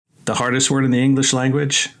The hardest word in the English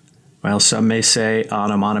language? Well, some may say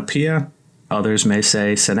onomatopoeia, others may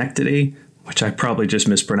say synecdoche, which I probably just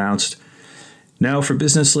mispronounced. No, for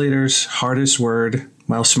business leaders, hardest word,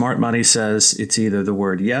 well, smart money says it's either the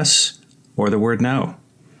word yes or the word no.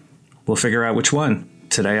 We'll figure out which one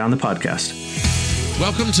today on the podcast.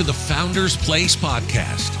 Welcome to the Founders Place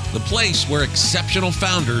podcast, the place where exceptional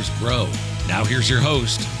founders grow. Now here's your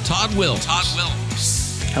host, Todd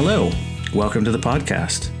Wilms. Hello, welcome to the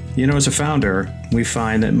podcast. You know, as a founder, we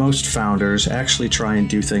find that most founders actually try and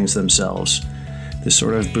do things themselves. This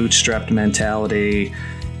sort of bootstrapped mentality,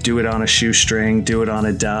 do it on a shoestring, do it on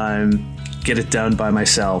a dime, get it done by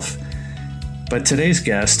myself. But today's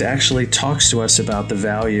guest actually talks to us about the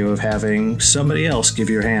value of having somebody else give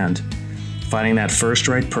you a hand, finding that first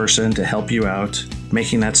right person to help you out,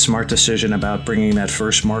 making that smart decision about bringing that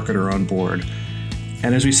first marketer on board.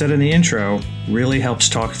 And as we said in the intro, really helps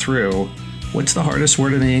talk through what's the hardest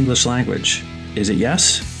word in the English language? Is it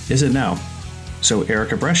yes? Is it no? So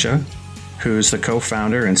Erica Brescia, who's the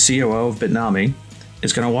co-founder and COO of Bitnami,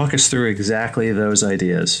 is going to walk us through exactly those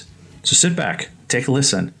ideas. So sit back, take a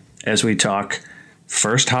listen as we talk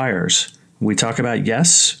first hires. We talk about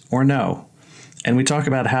yes or no, and we talk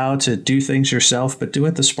about how to do things yourself, but do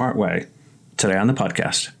it the smart way today on the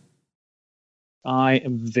podcast. I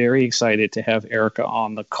am very excited to have Erica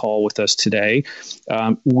on the call with us today.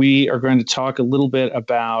 We are going to talk a little bit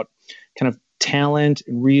about kind of talent,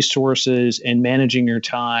 resources, and managing your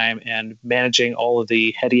time and managing all of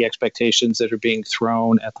the heady expectations that are being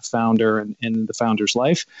thrown at the founder and in the founder's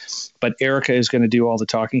life. But Erica is going to do all the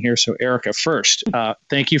talking here. So Erica, first,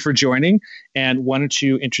 thank you for joining. And why don't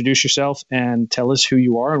you introduce yourself and tell us who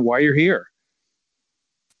you are and why you're here?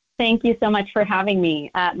 Thank you so much for having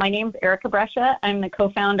me. My name is Erica Brescia. I'm the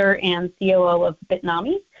co-founder and COO of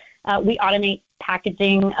Bitnami. We automate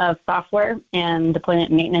packaging of software and deployment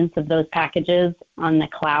and maintenance of those packages on the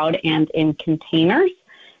cloud and in containers.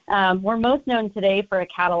 We're most known today for a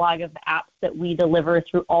catalog of apps that we deliver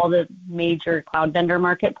through all the major cloud vendor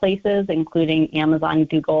marketplaces, including Amazon,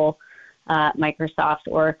 Google, Microsoft,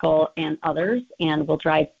 Oracle, and others, and we'll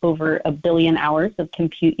drive over 1 billion hours of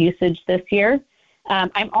compute usage this year.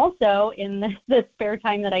 I'm also, in the spare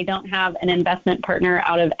time that I don't have, an investment partner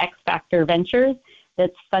out of X Factor Ventures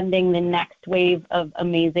that's funding the next wave of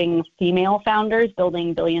amazing female founders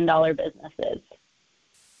building billion-dollar businesses.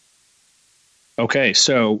 Okay,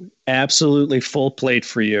 so absolutely full plate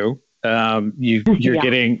for you. You're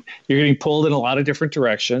getting pulled in a lot of different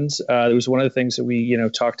directions. It was one of the things that we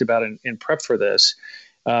talked about in prep for this.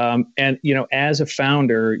 And as a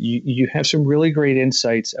founder, you have some really great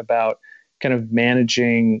insights about kind of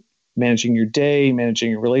managing your day, managing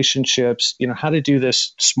your relationships, how to do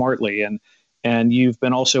this smartly. And you've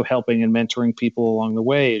been also helping and mentoring people along the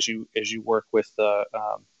way as you work with,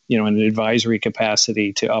 in an advisory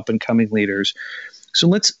capacity to up and coming leaders. So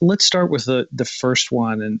let's start with the first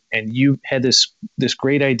one. And you had this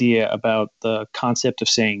great idea about the concept of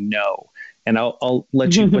saying no. And I'll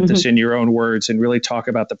let you put this in your own words and really talk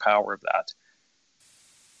about the power of that.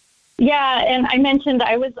 Yeah, and I mentioned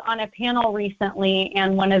I was on a panel recently,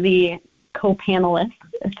 and one of the co-panelists,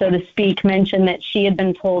 so to speak, mentioned that she had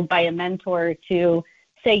been told by a mentor to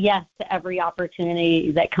say yes to every opportunity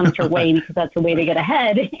that comes her way because that's the way to get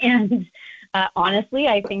ahead. And honestly,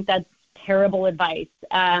 I think that's terrible advice.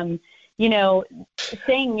 Saying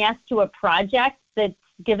yes to a project that's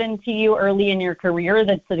given to you early in your career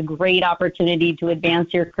that's a great opportunity to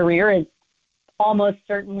advance your career is almost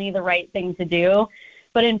certainly the right thing to do.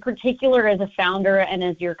 But in particular, as a founder and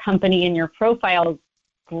as your company and your profile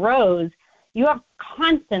grows, you have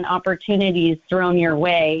constant opportunities thrown your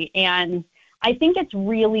way. And I think it's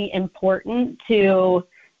really important to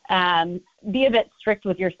be a bit strict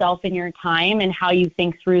with yourself and your time and how you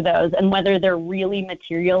think through those and whether they're really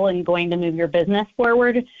material and going to move your business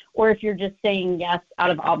forward, or if you're just saying yes out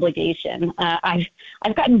of obligation. I've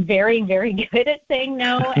gotten very, very good at saying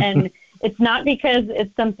no, and it's not because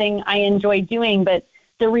it's something I enjoy doing, but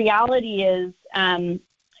the reality is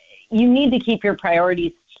you need to keep your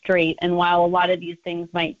priorities straight. And while a lot of these things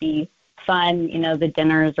might be fun, the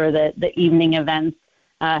dinners or the evening events,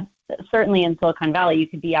 certainly in Silicon Valley, you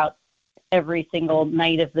could be out every single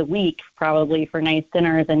night of the week, probably for nice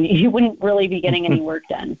dinners, and you wouldn't really be getting any work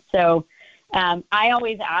done. So I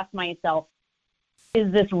always ask myself,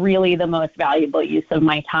 is this really the most valuable use of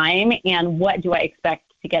my time? And what do I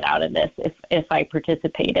expect to get out of this if I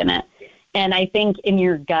participate in it? And I think in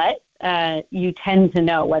your gut, you tend to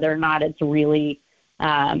know whether or not it's really,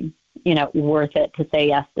 worth it to say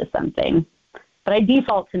yes to something. But I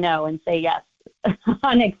default to no and say yes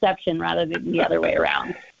on exception rather than the other way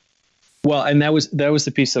around. Well, and that was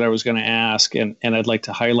the piece that I was going to ask, and I'd like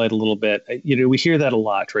to highlight a little bit. We hear that a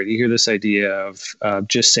lot, right? You hear this idea of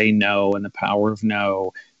just say no and the power of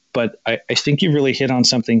no. But I think you really hit on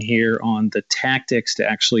something here on the tactics to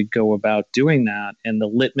actually go about doing that and the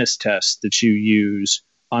litmus test that you use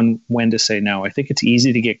on when to say no. I think it's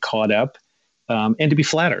easy to get caught up and to be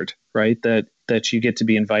flattered, right? That you get to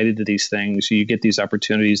be invited to these things, you get these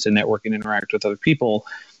opportunities to network and interact with other people.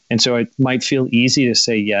 And so it might feel easy to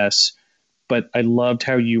say yes. But I loved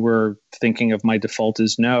how you were thinking of my default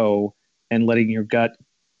is no and letting your gut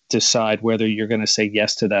decide whether you're going to say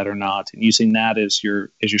yes to that or not, and using that as your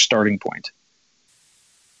starting point.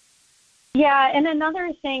 Yeah, and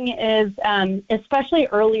another thing is, especially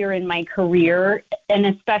earlier in my career, and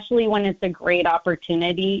especially when it's a great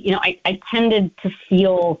opportunity, I tended to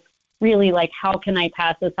feel really like, how can I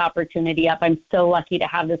pass this opportunity up? I'm so lucky to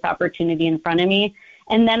have this opportunity in front of me.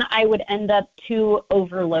 And then I would end up too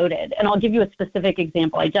overloaded. And I'll give you a specific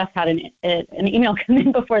example. I just had an email come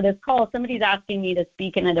in before this call. Somebody's asking me to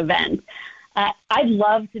speak in an event. I'd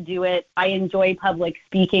love to do it. I enjoy public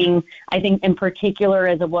speaking. I think in particular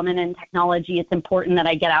as a woman in technology, it's important that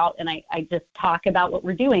I get out and I just talk about what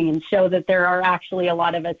we're doing and show that there are actually a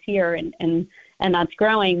lot of us here and that's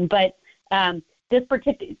growing. But this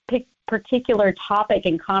particular topic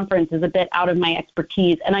and conference is a bit out of my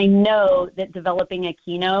expertise. And I know that developing a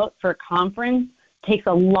keynote for a conference takes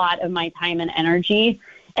a lot of my time and energy.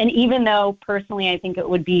 And even though personally I think it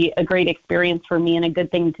would be a great experience for me and a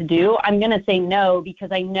good thing to do, I'm going to say no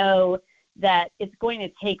because I know that it's going to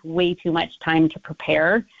take way too much time to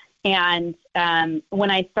prepare. And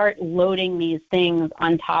when I start loading these things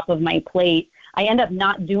on top of my plate, I end up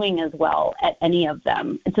not doing as well at any of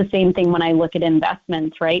them. It's the same thing when I look at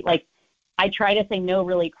investments, right? Like I try to say no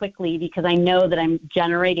really quickly because I know that I'm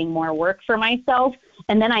generating more work for myself.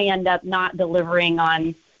 And then I end up not delivering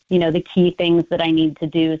on, the key things that I need to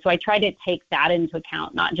do. So I try to take that into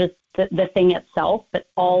account, not just the thing itself, but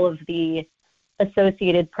all of the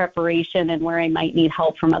associated preparation and where I might need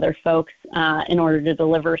help from other folks in order to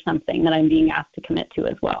deliver something that I'm being asked to commit to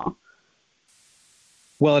as well.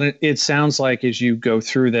 Well, and it sounds like as you go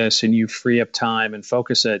through this and you free up time and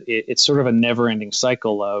focus it's sort of a never-ending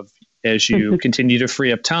cycle of, as you continue to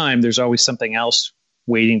free up time, there's always something else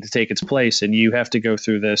waiting to take its place. And you have to go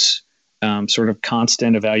through this sort of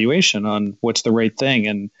constant evaluation on what's the right thing.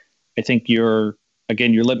 And I think your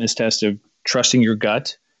litmus test of trusting your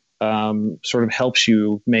gut sort of helps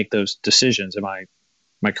you make those decisions. Am I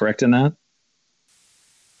correct in that?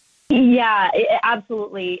 Yeah,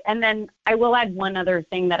 absolutely. And then I will add one other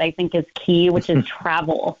thing that I think is key, which is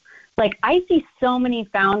travel. Like I see so many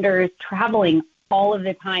founders traveling all of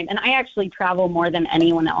the time, and I actually travel more than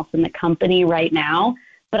anyone else in the company right now,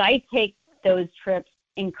 but I take those trips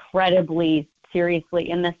incredibly seriously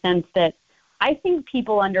in the sense that I think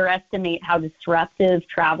people underestimate how disruptive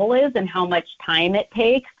travel is and how much time it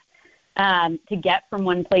takes to get from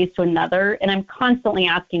one place to another. And I'm constantly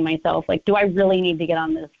asking myself, like, do I really need to get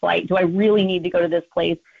on this flight? Do I really need to go to this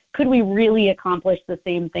place? Could we really accomplish the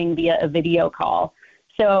same thing via a video call?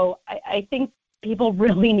 So I think people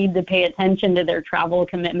really need to pay attention to their travel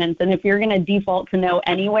commitments. And if you're going to default to no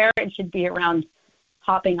anywhere, it should be around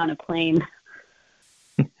hopping on a plane.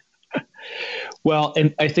 Well,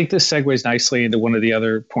 and I think this segues nicely into one of the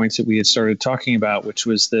other points that we had started talking about, which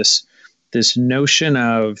was this notion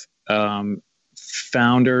of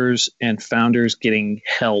founders getting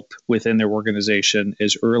help within their organization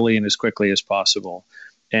as early and as quickly as possible.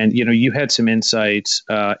 And, you had some insights,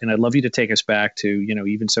 and I'd love you to take us back to,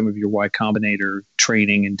 even some of your Y Combinator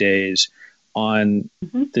training and days on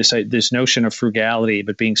this notion of frugality,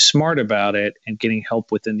 but being smart about it and getting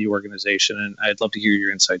help within the organization. And I'd love to hear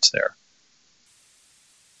your insights there.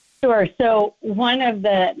 Sure. So one of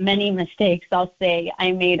the many mistakes I'll say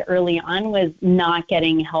I made early on was not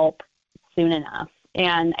getting help soon enough.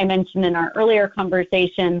 And I mentioned in our earlier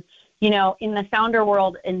conversation, in the founder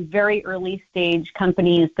world, in very early stage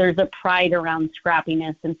companies, there's a pride around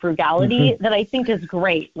scrappiness and frugality that I think is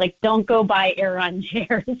great. Like, don't go buy Aeron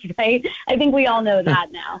chairs, right? I think we all know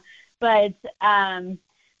that now. But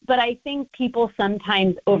I think people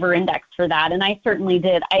sometimes over-index for that, and I certainly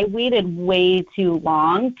did. I waited way too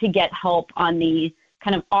long to get help on the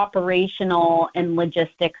kind of operational and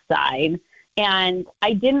logistics side. And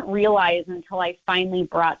I didn't realize until I finally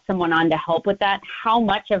brought someone on to help with that how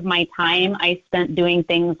much of my time I spent doing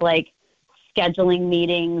things like scheduling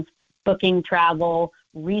meetings, booking travel,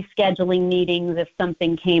 rescheduling meetings if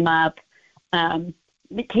something came up,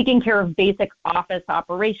 taking care of basic office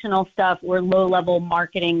operational stuff or low-level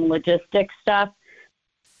marketing logistics stuff.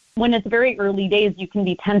 when it's very early days, you can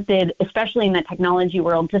be tempted, especially in the technology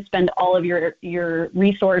world, to spend all of your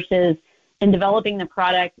resources in developing the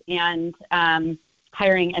product and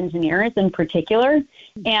hiring engineers in particular.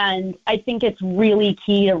 And I think it's really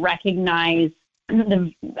key to recognize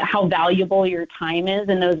how valuable your time is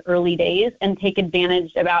in those early days and take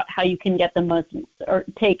advantage about how you can get the most, or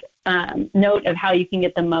take note of how you can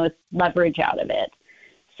get the most leverage out of it.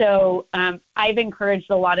 So I've encouraged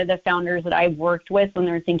a lot of the founders that I've worked with when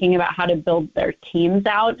they're thinking about how to build their teams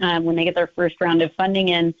out when they get their first round of funding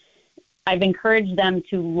in, I've encouraged them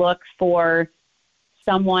to look for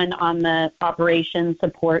someone on the operations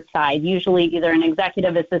support side, usually either an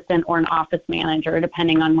executive assistant or an office manager,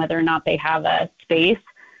 depending on whether or not they have a space.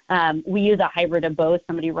 We use a hybrid of both.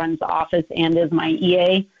 Somebody runs the office and is my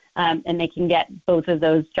EA, and they can get both of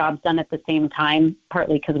those jobs done at the same time,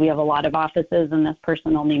 partly because we have a lot of offices and this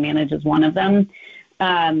person only manages one of them.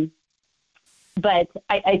 But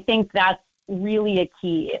I think that's really a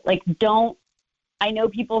key. Like, I know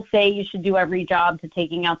people say you should do every job to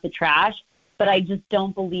taking out the trash, but I just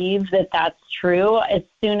don't believe that that's true. As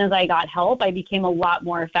soon as I got help, I became a lot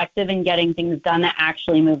more effective in getting things done that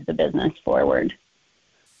actually moved the business forward.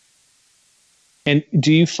 And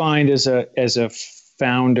do you find as a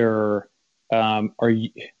founder,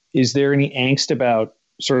 is there any angst about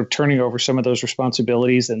sort of turning over some of those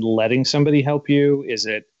responsibilities and letting somebody help you? Is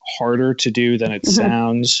it harder to do than it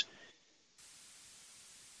sounds?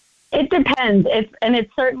 It depends.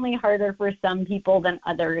 It's certainly harder for some people than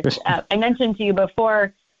others. I mentioned to you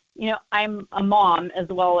before, I'm a mom as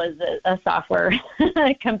well as a software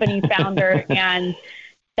company founder, and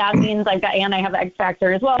that means I have X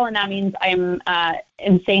Factor as well, and that means I'm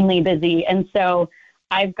insanely busy. And so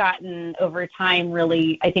I've gotten over time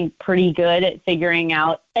really, I think, pretty good at figuring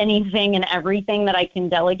out anything and everything that I can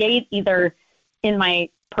delegate, either in my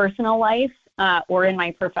personal life or in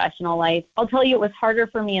my professional life. I'll tell you, it was harder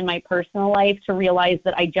for me in my personal life to realize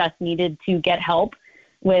that I just needed to get help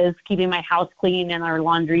with keeping my house clean and our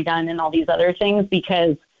laundry done and all these other things,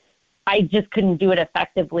 because I just couldn't do it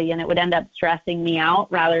effectively, and it would end up stressing me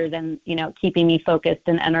out rather than, keeping me focused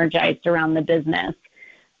and energized around the business.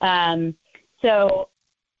 So,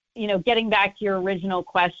 getting back to your original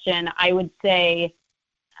question, I would say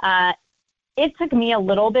it took me a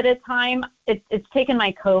little bit of time. It's taken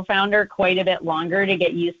my co-founder quite a bit longer to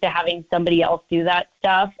get used to having somebody else do that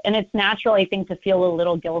stuff. And it's natural, I think, to feel a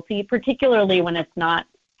little guilty, particularly when it's not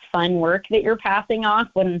fun work that you're passing off.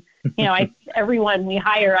 When, everyone we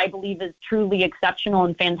hire, I believe, is truly exceptional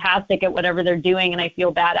and fantastic at whatever they're doing. And I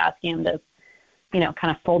feel bad asking them to,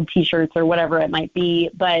 kind of fold T-shirts or whatever it might be.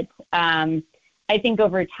 But I think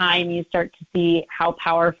over time you start to see how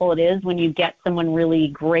powerful it is when you get someone really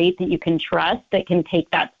great that you can trust that can take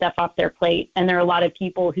that stuff off their plate. And there are a lot of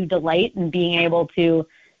people who delight in being able to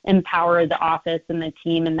empower the office and the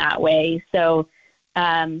team in that way. So,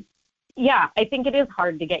 I think it is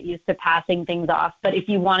hard to get used to passing things off. But if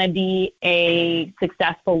you want to be a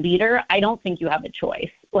successful leader, I don't think you have a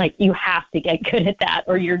choice. Like, you have to get good at that,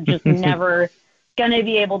 or you're just never going to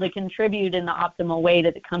be able to contribute in the optimal way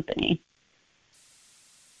to the company.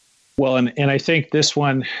 Well, and I think this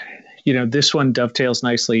one dovetails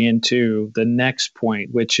nicely into the next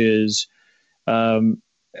point, which is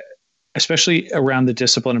especially around the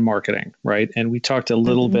discipline of marketing, right? And we talked a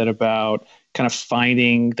little bit about kind of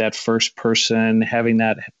finding that first person, having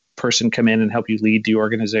that person come in and help you lead the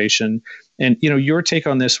organization. And, your take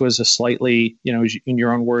on this was a slightly, in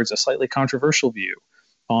your own words, a slightly controversial view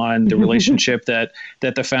on the relationship that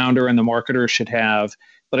the founder and the marketer should have.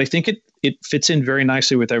 But I think it fits in very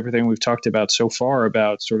nicely with everything we've talked about so far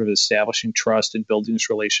about sort of establishing trust and building this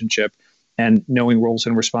relationship and knowing roles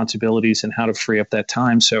and responsibilities and how to free up that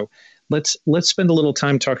time. So let's spend a little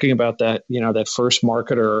time talking about that, that first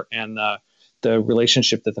marketer and the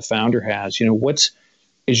relationship that the founder has.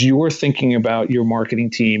 As you were thinking about your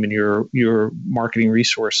marketing team and your marketing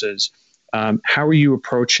resources, how are you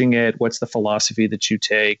approaching it? What's the philosophy that you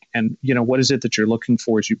take? And, what is it that you're looking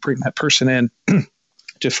for as you bring that person in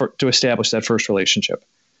to establish that first relationship?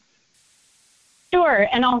 Sure.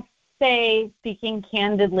 And I'll say, speaking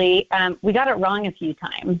candidly, we got it wrong a few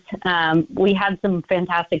times. We had some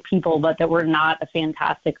fantastic people, but that were not a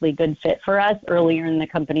fantastically good fit for us earlier in the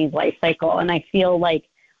company's life cycle. And I feel like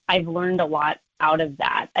I've learned a lot out of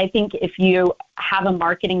that. I think if you have a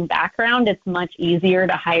marketing background, it's much easier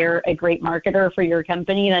to hire a great marketer for your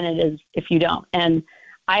company than it is if you don't. And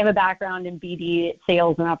I have a background in BD,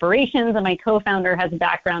 sales and operations, and my co-founder has a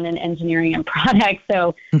background in engineering and product.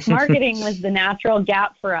 So marketing was the natural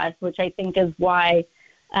gap for us, which I think is why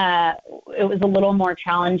it was a little more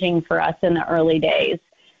challenging for us in the early days.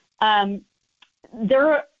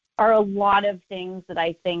 There are a lot of things that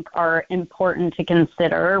I think are important to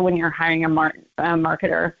consider when you're hiring a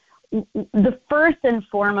marketer. The first and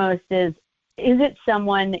foremost is it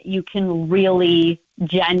someone that you can really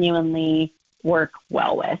genuinely work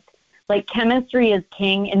well with? Like, chemistry is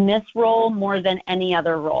king in this role more than any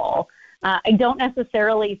other role. I don't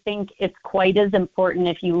necessarily think it's quite as important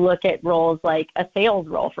if you look at roles like a sales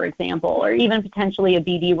role, for example, or even potentially a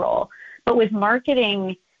BD role. But with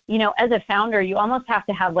marketing, you know, as a founder, you almost have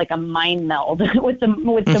to have like a mind meld with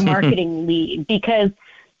the marketing lead, because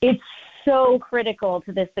it's so critical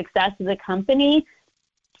to the success of the company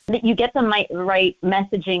that you get the right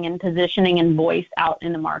messaging and positioning and voice out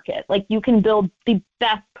in the market. Like, you can build the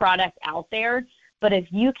best product out there, but if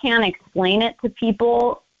you can't explain it to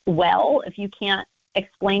people well, if you can't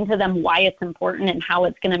explain to them why it's important and how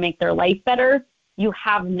it's going to make their life better, you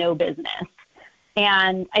have no business.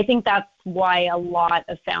 And I think that's why a lot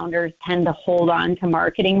of founders tend to hold on to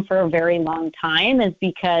marketing for a very long time, is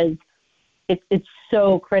because it's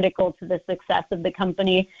so critical to the success of the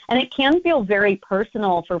company. And it can feel very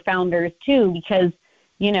personal for founders too, because,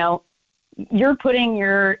 you know, you're putting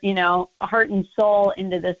your, you know, heart and soul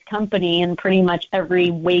into this company in pretty much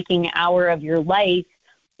every waking hour of your life.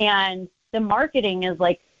 And the marketing is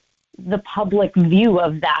like the public view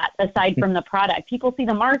of that, aside from the product. People see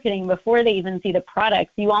the marketing before they even see the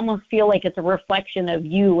product. You almost feel like it's a reflection of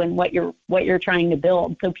you and what you're trying to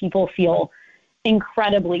build. So people feel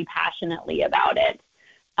incredibly passionately about it.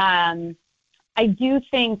 I do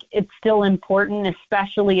think it's still important,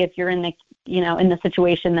 especially if you're in the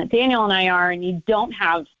situation that Daniel and I are, and you don't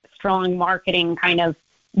have strong marketing kind of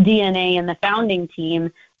DNA in the founding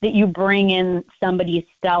team, that you bring in somebody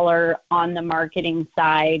stellar on the marketing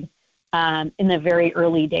side in the very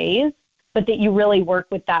early days, but that you really work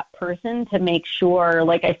with that person to make sure,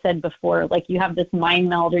 like I said before, like you have this mind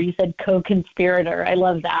meld, or you said co-conspirator. I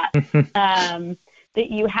love that. That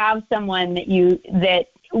you have someone that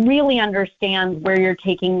really understands where you're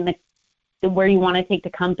taking where you want to take the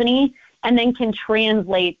company, and then can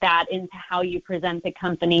translate that into how you present the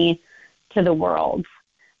company to the world.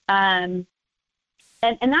 And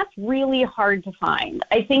that's really hard to find.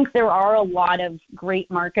 I think there are a lot of great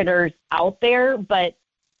marketers out there, but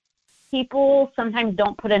people sometimes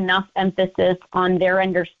don't put enough emphasis on their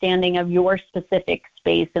understanding of your specific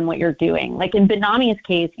space and what you're doing. Like in Benami's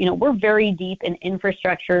case, you know, we're very deep in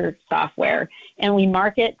infrastructure software, and we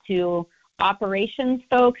market to operations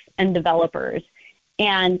folks and developers.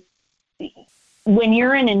 And when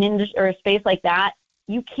you're in an industry or a space like that,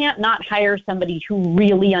 you can't not hire somebody who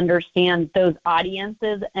really understands those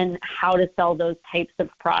audiences and how to sell those types of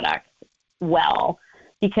products well,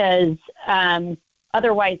 because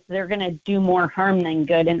otherwise they're going to do more harm than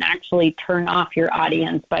good and actually turn off your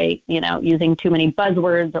audience by, you know, using too many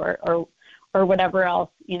buzzwords or whatever else,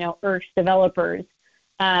 you know, irks developers.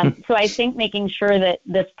 So I think making sure that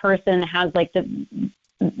this person has like a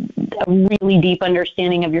really deep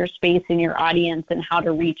understanding of your space and your audience and how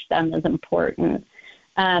to reach them is important.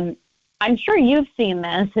 I'm sure you've seen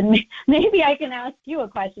this, and maybe I can ask you a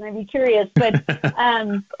question. I'd be curious, but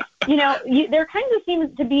you know, there kind of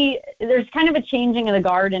seems to be, there's kind of a changing of the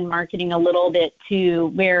guard in marketing a little bit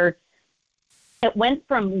too, where it went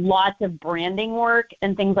from lots of branding work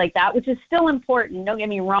and things like that, which is still important, don't get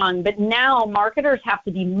me wrong, but now marketers have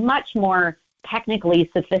to be much more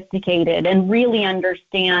technically sophisticated and really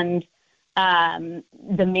understand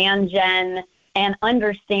demand gen and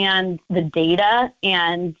understand the data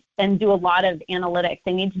and do a lot of analytics.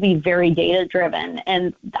 They need to be very data driven.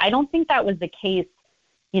 And I don't think that was the case,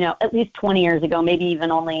 you know, at least 20 years ago, maybe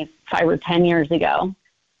even only 5 or 10 years ago.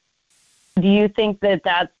 Do you think that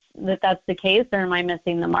that's the case, or am I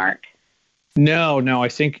missing the mark? No, I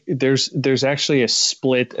think there's actually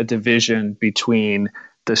a division between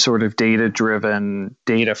the sort of data-driven,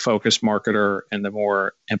 data-focused marketer and the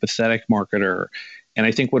more empathetic marketer. And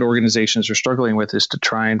I think what organizations are struggling with is to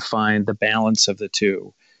try and find the balance of the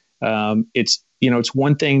two. It's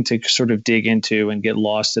one thing to sort of dig into and get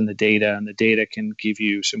lost in the data, and the data can give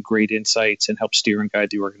you some great insights and help steer and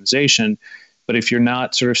guide the organization. But if you're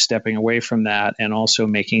not sort of stepping away from that and also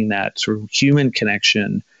making that sort of human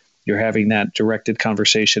connection, you're having that directed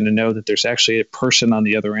conversation to know that there's actually a person on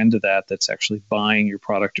the other end of that that's actually buying your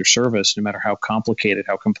product or service, no matter how complicated,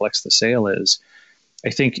 how complex the sale is. I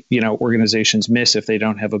think, you know, organizations miss if they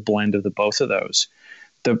don't have a blend of the both of those.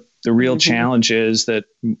 The real challenge is that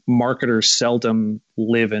marketers seldom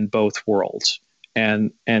live in both worlds.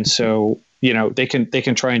 And so, you know, they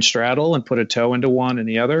can try and straddle and put a toe into one and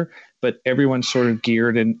the other, but everyone's sort of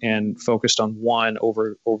geared and focused on one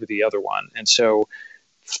over the other one. And so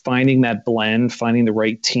finding that blend, finding the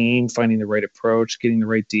right team, finding the right approach, getting the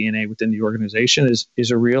right DNA within the organization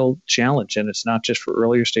is a real challenge. And it's not just for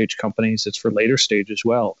earlier stage companies, it's for later stage as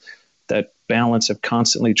well. That balance of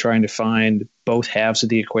constantly trying to find both halves of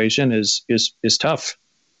the equation is tough.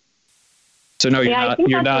 So no,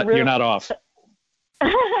 you're not off.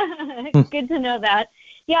 Good to know that.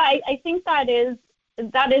 Yeah, I think that is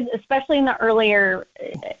especially in the earlier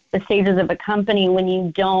stages of a company when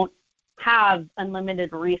you don't have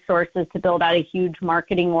unlimited resources to build out a huge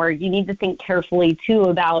marketing org. You need to think carefully too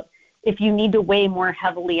about if you need to weigh more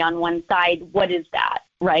heavily on one side, what is that,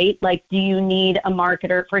 right? Like, do you need a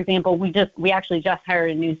marketer? For example, we actually just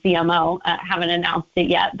hired a new CMO. Haven't announced it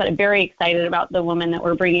yet, but I'm very excited about the woman that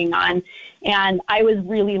we're bringing on. And I was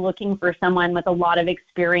really looking for someone with a lot of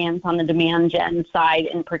experience on the demand gen side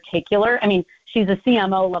in particular. I mean, she's a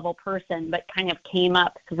CMO level person, but kind of came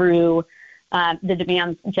up through the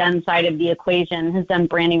demand gen side of the equation, has done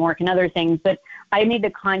branding work and other things. But I made the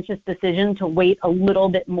conscious decision to weight a little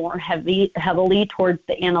bit more heavily towards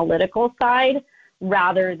the analytical side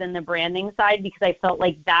rather than the branding side, because I felt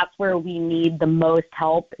like that's where we need the most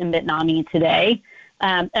help in Bitnami today.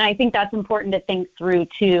 And I think that's important to think through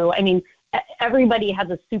too. I mean, everybody has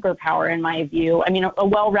a superpower in my view. I mean, a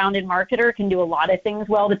well-rounded marketer can do a lot of things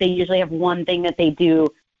well, but they usually have one thing that they do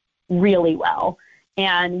really well.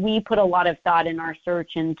 And we put a lot of thought in our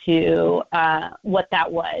search into what that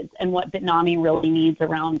was and what Bitnami really needs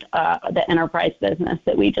around the enterprise business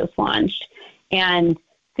that we just launched. And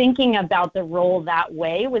thinking about the role that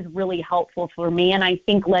way was really helpful for me, and I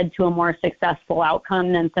think led to a more successful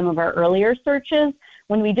outcome than some of our earlier searches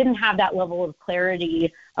when we didn't have that level of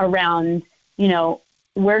clarity around,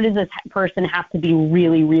 where does this person have to be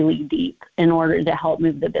really, really deep in order to help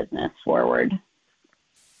move the business forward.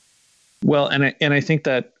 Well, and I think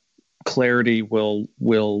that clarity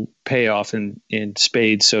will pay off in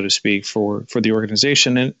spades, so to speak, for the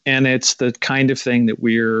organization. And it's the kind of thing that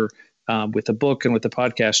we're with the book and with the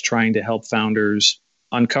podcast trying to help founders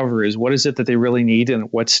uncover is what is it that they really need and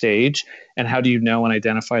at what stage, and how do you know and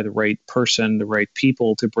identify the right person, the right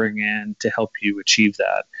people to bring in to help you achieve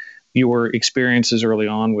that. Your experiences early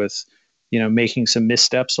on with, making some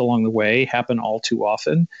missteps along the way happen all too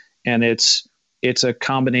often. And it's a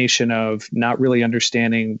combination of not really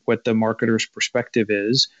understanding what the marketer's perspective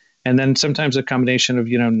is. And then sometimes a combination of,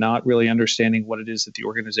 not really understanding what it is that the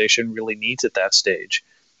organization really needs at that stage.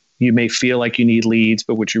 You may feel like you need leads,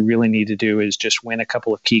 but what you really need to do is just win a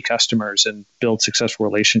couple of key customers and build successful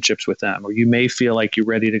relationships with them. Or you may feel like you're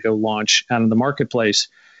ready to go launch out in the marketplace,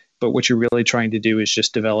 but what you're really trying to do is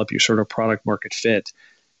just develop your sort of product market fit.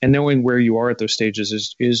 And knowing where you are at those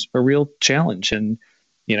stages is a real challenge. And,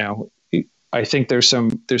 I think there's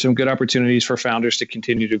some good opportunities for founders to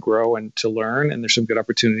continue to grow and to learn. And there's some good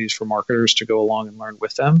opportunities for marketers to go along and learn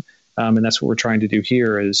with them. And that's what we're trying to do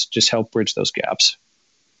here is just help bridge those gaps.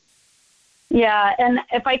 Yeah. And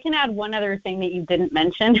if I can add one other thing that you didn't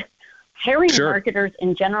mention, hiring marketers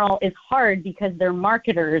in general is hard because they're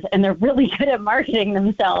marketers and they're really good at marketing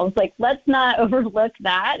themselves. Like, let's not overlook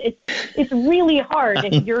that. It's really hard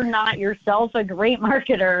if you're not yourself a great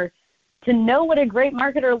marketer to know what a great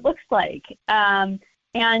marketer looks like. And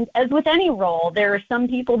as with any role, there are some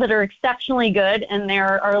people that are exceptionally good and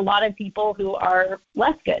there are a lot of people who are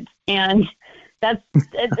less good. And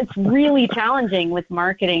it's really challenging with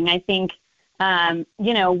marketing. I think,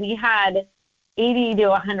 we had 80 to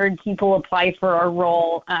 100 people apply for our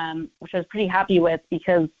role, which I was pretty happy with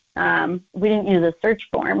because we didn't use a search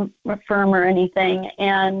firm or anything.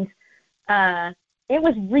 And it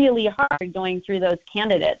was really hard going through those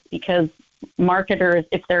candidates because marketers,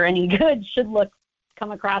 if they're any good, should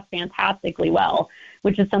come across fantastically well,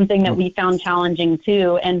 which is something that we found challenging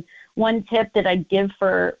too. And one tip that I'd give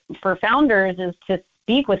for founders is to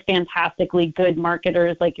speak with fantastically good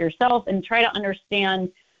marketers like yourself and try to understand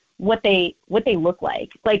what they look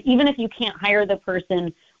like. Like, even if you can't hire the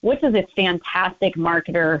person, what does a fantastic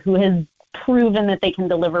marketer who has proven that they can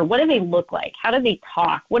deliver, what do they look like? How do they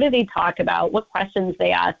talk? What do they talk about? What questions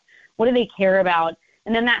they ask? What do they care about?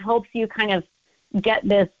 And then that helps you kind of get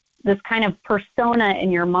this kind of persona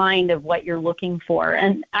in your mind of what you're looking for.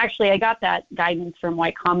 And actually, I got that guidance from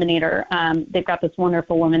Y Combinator. They've got this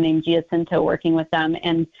wonderful woman named Giacinto working with them,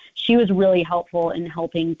 and she was really helpful in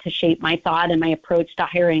helping to shape my thought and my approach to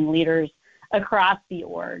hiring leaders across the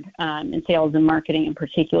org, in sales and marketing in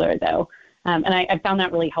particular, though. And I found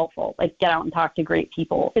that really helpful, like get out and talk to great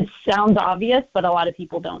people. It sounds obvious, but a lot of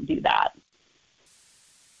people don't do that.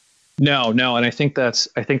 No. And I think that's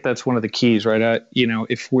one of the keys, right?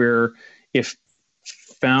 If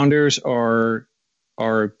founders are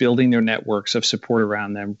are building their networks of support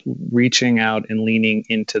around them, reaching out and leaning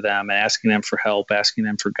into them and asking them for help, asking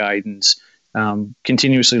them for guidance,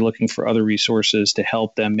 continuously looking for other resources to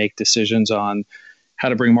help them make decisions on how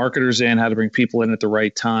to bring marketers in, how to bring people in at the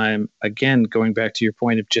right time. Again, going back to your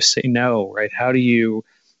point of just say no, right? How do you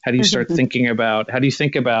start thinking about, how do you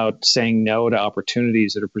think about saying no to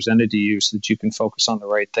opportunities that are presented to you so that you can focus on the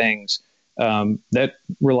right things? That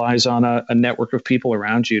relies on a network of people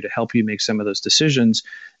around you to help you make some of those decisions.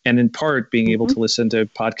 And in part, being able to listen to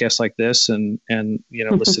podcasts like this and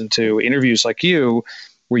listen to interviews like you,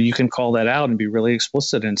 where you can call that out and be really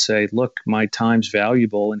explicit and say, look, my time's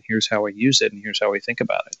valuable and here's how I use it and here's how I think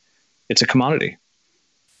about it. It's a commodity.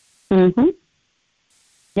 Mm-hmm.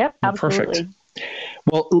 Yep, absolutely. Perfect.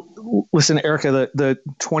 Well, listen, Erica, the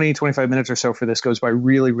 20, 25 minutes or so for this goes by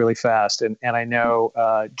really, really fast. And I know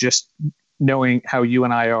just knowing how you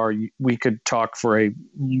and I are, we could talk for a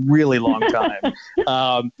really long time.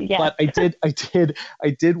 But I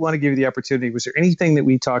did want to give you the opportunity. Was there anything that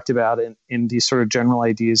we talked about in these sort of general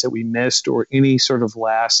ideas that we missed, or any sort of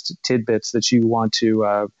last tidbits that you want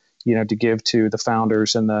to to give to the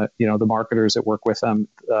founders and the marketers that work with them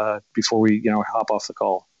before we hop off the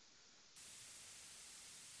call?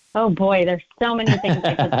 Oh boy, there's so many things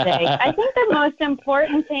I could say. I think the most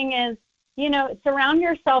important thing is, surround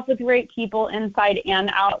yourself with great people inside and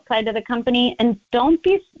outside of the company, and don't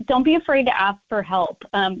be afraid to ask for help.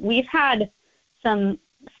 We've had some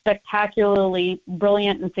spectacularly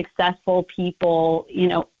brilliant and successful people,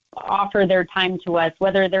 offer their time to us,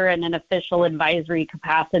 whether they're in an official advisory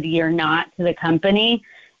capacity or not to the company.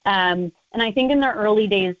 And I think in the early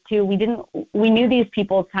days too, we knew these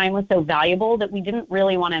people's time was so valuable that we didn't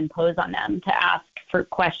really want to impose on them to ask for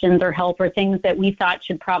questions or help or things that we thought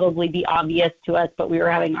should probably be obvious to us, but we were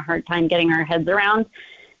having a hard time getting our heads around.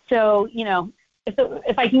 So,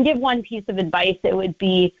 if I can give one piece of advice, it would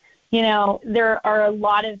be, there are a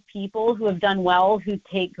lot of people who have done well, who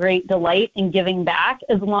take great delight in giving back,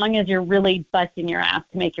 as long as you're really busting your ass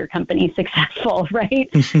to make your company successful, right?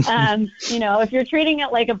 If you're treating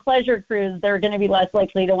it like a pleasure cruise, they're going to be less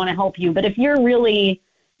likely to want to help you. But if you're really,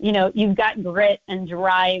 you've got grit and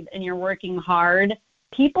drive and you're working hard,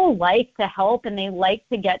 people like to help and they like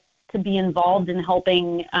to get to be involved in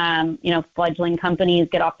helping, fledgling companies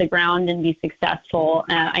get off the ground and be successful.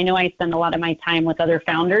 I know I spend a lot of my time with other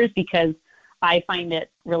founders because I find it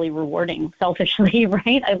really rewarding, selfishly,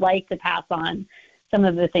 right? I like to pass on some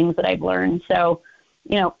of the things that I've learned. So,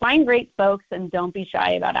 find great folks and don't be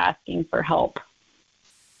shy about asking for help.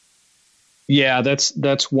 Yeah,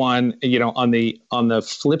 that's one. On the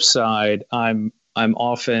flip side, I'm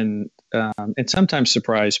often and sometimes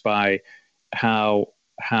surprised by how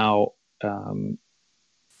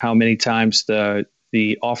many times the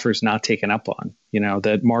offer is not taken up on.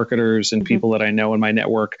 That marketers and people that I know in my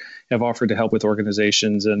network have offered to help with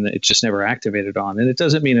organizations, and it's just never activated on. And it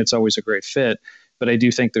doesn't mean it's always a great fit, but I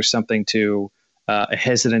do think there's something to a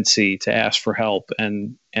hesitancy to ask for help,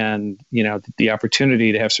 and the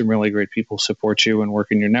opportunity to have some really great people support you and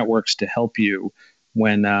work in your networks to help you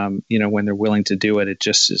when when they're willing to do it. It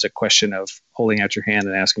just is a question of holding out your hand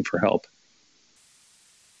and asking for help.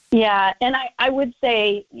 Yeah, and I would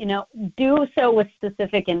say, do so with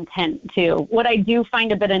specific intent too. What I do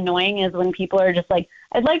find a bit annoying is when people are just like,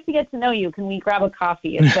 I'd like to get to know you. Can we grab a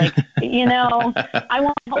coffee? It's like, I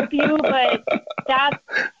want to help you, but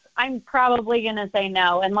I'm probably going to say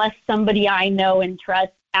no. Unless somebody I know and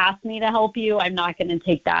trust asks me to help you, I'm not going to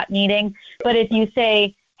take that meeting. But if you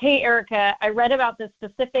say, hey, Erica, I read about this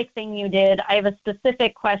specific thing you did. I have a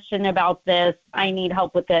specific question about this. I need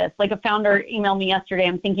help with this. Like a founder emailed me yesterday.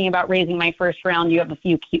 I'm thinking about raising my first round. You have a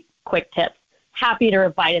few quick tips. Happy to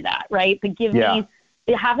reply to that, right? But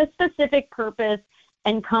have a specific purpose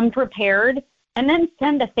and come prepared, and then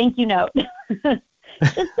send a thank you note.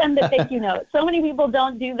 Just send a thank you note. So many people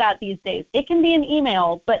don't do that these days. It can be an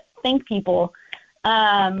email, but thank people.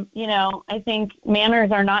 I think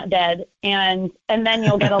manners are not dead, and then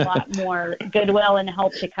you'll get a lot more goodwill and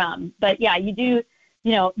help to come. But yeah, you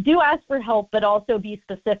do ask for help, but also be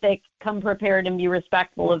specific, come prepared, and be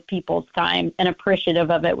respectful of people's time and appreciative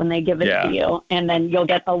of it when they give it to you. And then you'll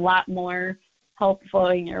get a lot more help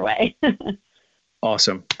flowing your way.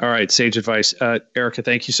 Awesome. All right. Sage advice. Erica,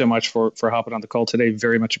 thank you so much for hopping on the call today.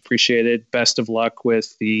 Very much appreciated. Best of luck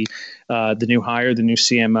with the new hire, the new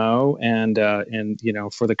CMO,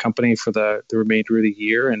 and for the company for the remainder of the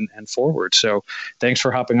year and forward. So thanks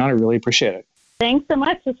for hopping on. I really appreciate it. Thanks so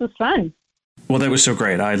much. This was fun. Well, that was so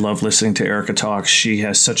great. I love listening to Erica talk. She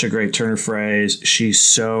has such a great turn of phrase. She's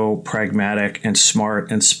so pragmatic and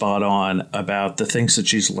smart and spot on about the things that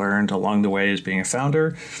she's learned along the way as being a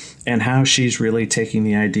founder and how she's really taking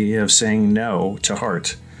the idea of saying no to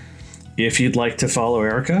heart. If you'd like to follow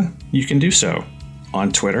Erica, you can do so.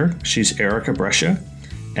 On Twitter, she's Erica Brescia,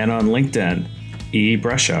 and on LinkedIn, E.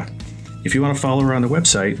 Brescia. If you want to follow her on the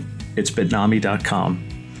website, it's bitnami.com.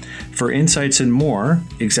 For insights and more,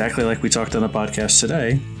 exactly like we talked on the podcast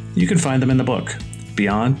today, you can find them in the book,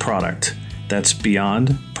 Beyond Product. That's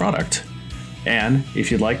Beyond Product. And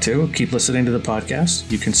if you'd like to, keep listening to the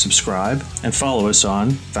podcast, you can subscribe and follow us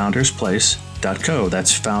on foundersplace.co.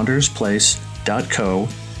 That's foundersplace.co,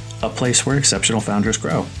 a place where exceptional founders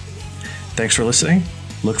grow. Thanks for listening.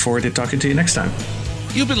 Look forward to talking to you next time.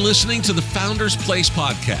 You've been listening to the Founders Place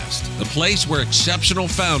podcast, the place where exceptional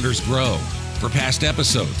founders grow. For past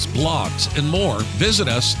episodes, blogs, and more, visit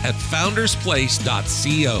us at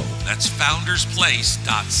foundersplace.co. That's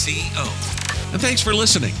foundersplace.co. And thanks for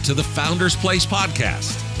listening to the Founders Place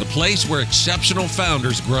podcast, the place where exceptional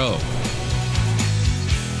founders grow.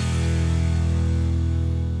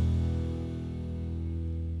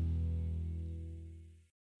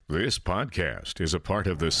 This podcast is a part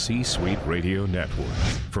of the C-Suite Radio Network.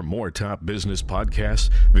 For more top business podcasts,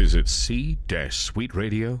 visit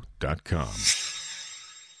c-suiteradio.com.